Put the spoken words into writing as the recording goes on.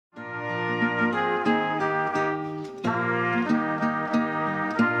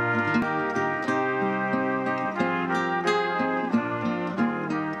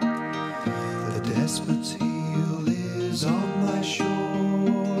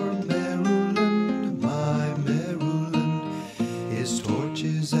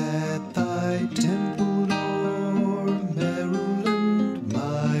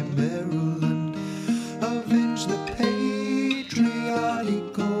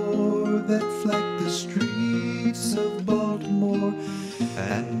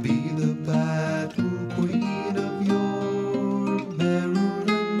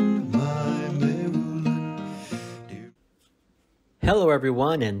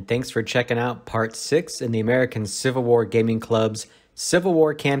everyone, and thanks for checking out Part 6 in the American Civil War Gaming Club's Civil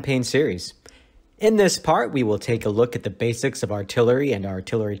War Campaign series. In this part, we will take a look at the basics of artillery and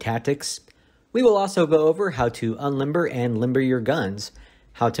artillery tactics. We will also go over how to unlimber and limber your guns,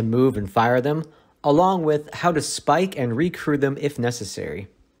 how to move and fire them, along with how to spike and recrew them if necessary.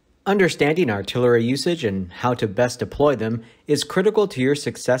 Understanding artillery usage and how to best deploy them is critical to your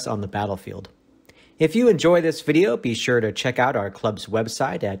success on the battlefield. If you enjoy this video, be sure to check out our club's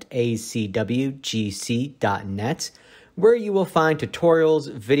website at acwgc.net, where you will find tutorials,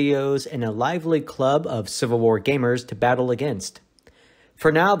 videos, and a lively club of Civil War gamers to battle against.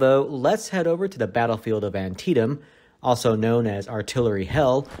 For now, though, let's head over to the battlefield of Antietam, also known as Artillery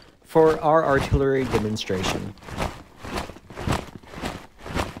Hell, for our artillery demonstration.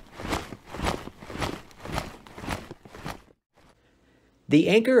 The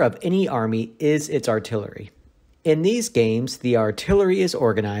anchor of any army is its artillery. In these games, the artillery is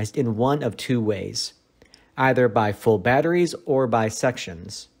organized in one of two ways, either by full batteries or by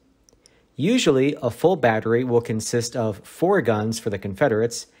sections. Usually, a full battery will consist of 4 guns for the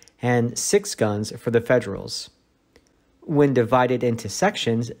Confederates and 6 guns for the Federals. When divided into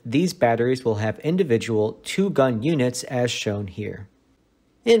sections, these batteries will have individual 2-gun units as shown here.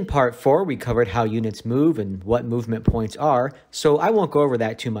 In Part 4, we covered how units move and what movement points are, so I won't go over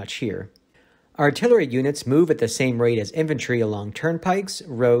that too much here. Artillery units move at the same rate as infantry along turnpikes,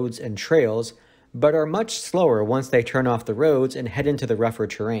 roads, and trails, but are much slower once they turn off the roads and head into the rougher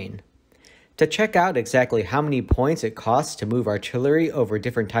terrain. To check out exactly how many points it costs to move artillery over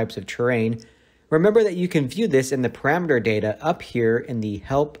different types of terrain, remember that you can view this in the parameter data up here in the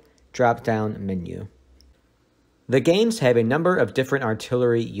Help drop-down menu. The games have a number of different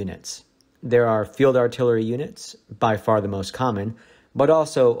artillery units. There are field artillery units, by far the most common, but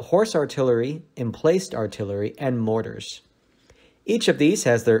also horse artillery, emplaced artillery, and mortars. Each of these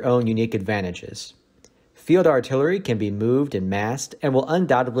has their own unique advantages. Field artillery can be moved and massed and will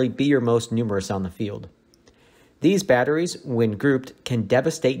undoubtedly be your most numerous on the field. These batteries, when grouped, can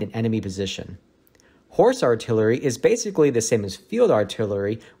devastate an enemy position. Horse artillery is basically the same as field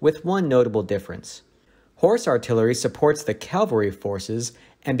artillery with one notable difference. Horse artillery supports the cavalry forces,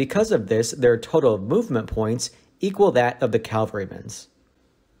 and because of this, their total movement points equal that of the cavalrymen's.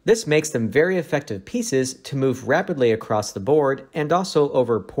 This makes them very effective pieces to move rapidly across the board and also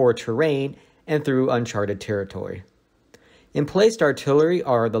over poor terrain and through uncharted territory. Emplaced artillery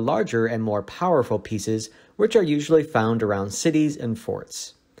are the larger and more powerful pieces, which are usually found around cities and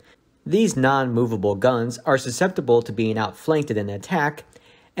forts. These non-movable guns are susceptible to being outflanked in an attack,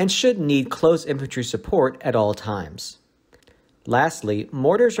 and should need close infantry support at all times. Lastly,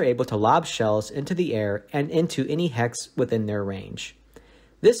 mortars are able to lob shells into the air and into any hex within their range.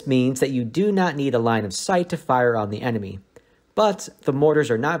 This means that you do not need a line of sight to fire on the enemy, but the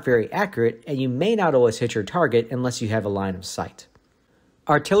mortars are not very accurate and you may not always hit your target unless you have a line of sight.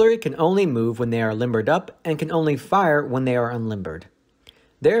 Artillery can only move when they are limbered up and can only fire when they are unlimbered.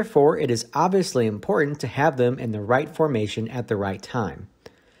 Therefore, it is obviously important to have them in the right formation at the right time.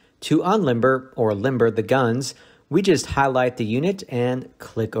 To unlimber or limber the guns, we just highlight the unit and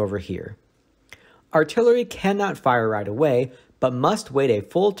click over here. Artillery cannot fire right away, but must wait a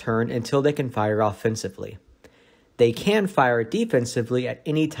full turn until they can fire offensively. They can fire defensively at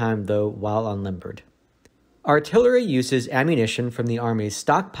any time though while unlimbered. Artillery uses ammunition from the Army's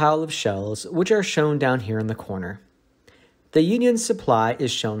stockpile of shells, which are shown down here in the corner. The Union's supply is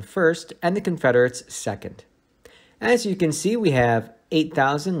shown first and the Confederates' second. As you can see, we have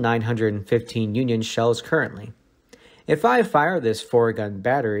 8,915 Union shells currently. If I fire this 4-gun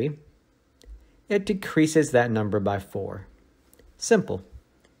battery, it decreases that number by 4. Simple.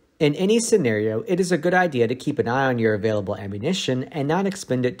 In any scenario, it is a good idea to keep an eye on your available ammunition and not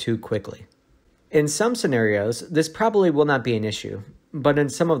expend it too quickly. In some scenarios, this probably will not be an issue, but in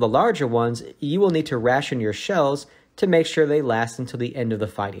some of the larger ones, you will need to ration your shells to make sure they last until the end of the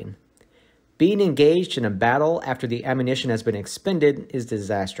fighting. Being engaged in a battle after the ammunition has been expended is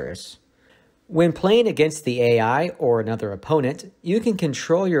disastrous. When playing against the AI or another opponent, you can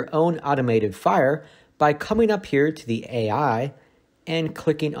control your own automated fire by coming up here to the AI and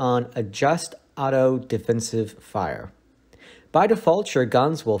clicking on Adjust Auto Defensive Fire. By default, your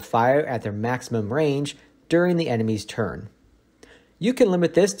guns will fire at their maximum range during the enemy's turn. You can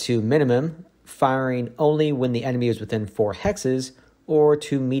limit this to minimum, firing only when the enemy is within 4 hexes, or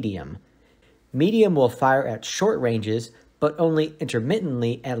to medium. Medium will fire at short ranges, but only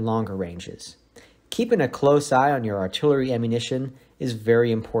intermittently at longer ranges. Keeping a close eye on your artillery ammunition is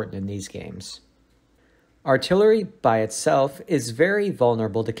very important in these games. Artillery by itself is very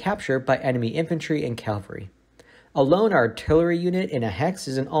vulnerable to capture by enemy infantry and cavalry. A lone artillery unit in a hex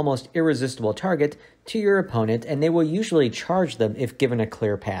is an almost irresistible target to your opponent, and they will usually charge them if given a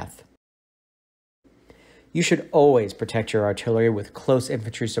clear path. You should always protect your artillery with close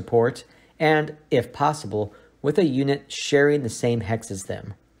infantry support, and, if possible, with a unit sharing the same hex as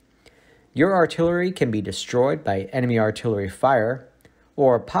them. Your artillery can be destroyed by enemy artillery fire,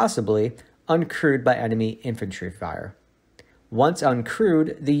 or possibly uncrewed by enemy infantry fire. Once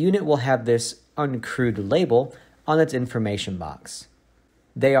uncrewed, the unit will have this uncrewed label on its information box.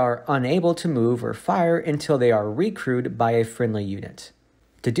 They are unable to move or fire until they are recrewed by a friendly unit.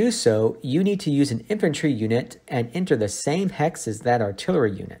 To do so, you need to use an infantry unit and enter the same hex as that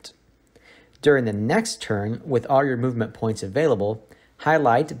artillery unit. During the next turn, with all your movement points available,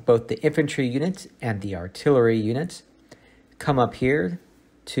 highlight both the infantry unit and the artillery unit. Come up here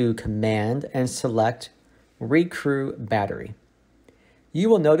to Command and select Recrew Battery. You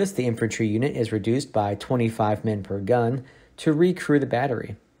will notice the infantry unit is reduced by 25 men per gun to recrew the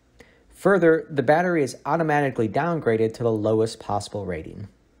battery. Further, the battery is automatically downgraded to the lowest possible rating.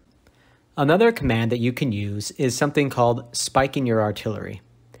 Another command that you can use is something called spiking your artillery.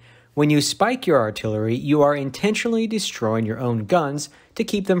 When you spike your artillery, you are intentionally destroying your own guns to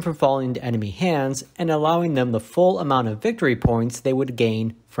keep them from falling into enemy hands and allowing them the full amount of victory points they would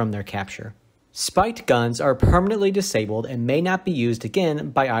gain from their capture. Spiked guns are permanently disabled and may not be used again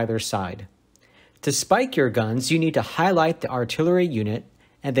by either side. To spike your guns, you need to highlight the artillery unit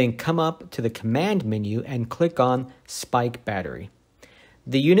and then come up to the command menu and click on Spike Battery.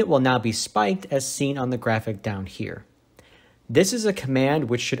 The unit will now be spiked as seen on the graphic down here. This is a command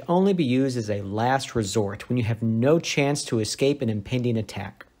which should only be used as a last resort when you have no chance to escape an impending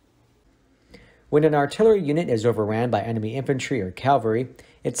attack. When an artillery unit is overran by enemy infantry or cavalry,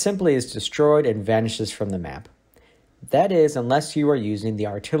 it simply is destroyed and vanishes from the map. That is, unless you are using the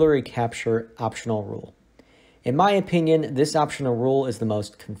artillery capture optional rule. In my opinion, this optional rule is the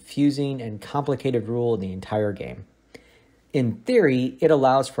most confusing and complicated rule in the entire game. In theory, it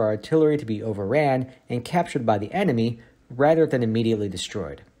allows for artillery to be overran and captured by the enemy rather than immediately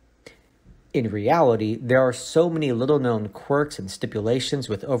destroyed. In reality, there are so many little-known quirks and stipulations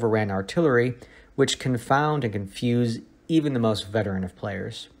with overran artillery which confound and confuse even the most veteran of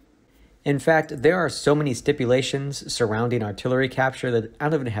players. In fact, there are so many stipulations surrounding artillery capture that I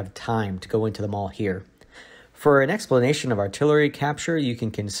don't even have time to go into them all here. For an explanation of artillery capture, you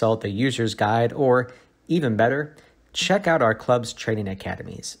can consult the user's guide or, even better, check out our club's training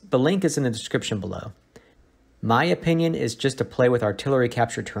academies. The link is in the description below. My opinion is just to play with artillery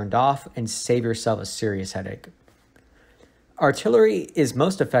capture turned off and save yourself a serious headache. Artillery is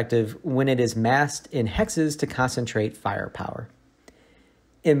most effective when it is massed in hexes to concentrate firepower.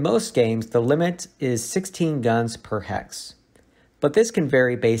 In most games, the limit is 16 guns per hex, but this can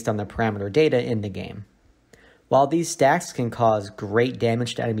vary based on the parameter data in the game. While these stacks can cause great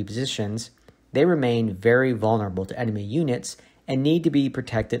damage to enemy positions, they remain very vulnerable to enemy units and need to be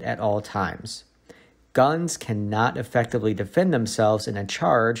protected at all times. Guns cannot effectively defend themselves in a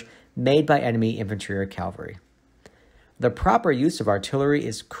charge made by enemy infantry or cavalry. The proper use of artillery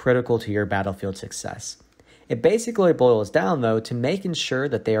is critical to your battlefield success. It basically boils down, though, to making sure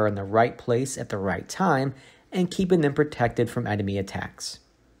that they are in the right place at the right time and keeping them protected from enemy attacks.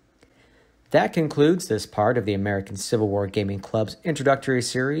 That concludes this part of the American Civil War Gaming Club's introductory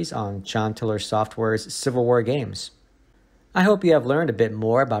series on John Tiller Software's Civil War games. I hope you have learned a bit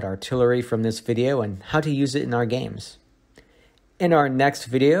more about artillery from this video and how to use it in our games. In our next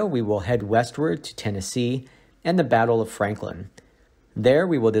video, we will head westward to Tennessee and the Battle of Franklin. There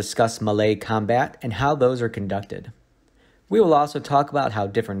we will discuss melee combat and how those are conducted. We will also talk about how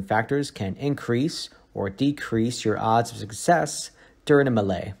different factors can increase or decrease your odds of success during a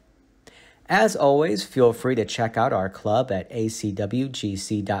melee. As always, feel free to check out our club at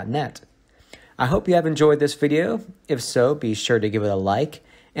acwgc.net. I hope you have enjoyed this video. If so, be sure to give it a like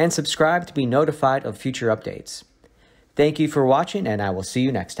and subscribe to be notified of future updates. Thank you for watching, and I will see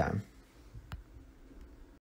you next time.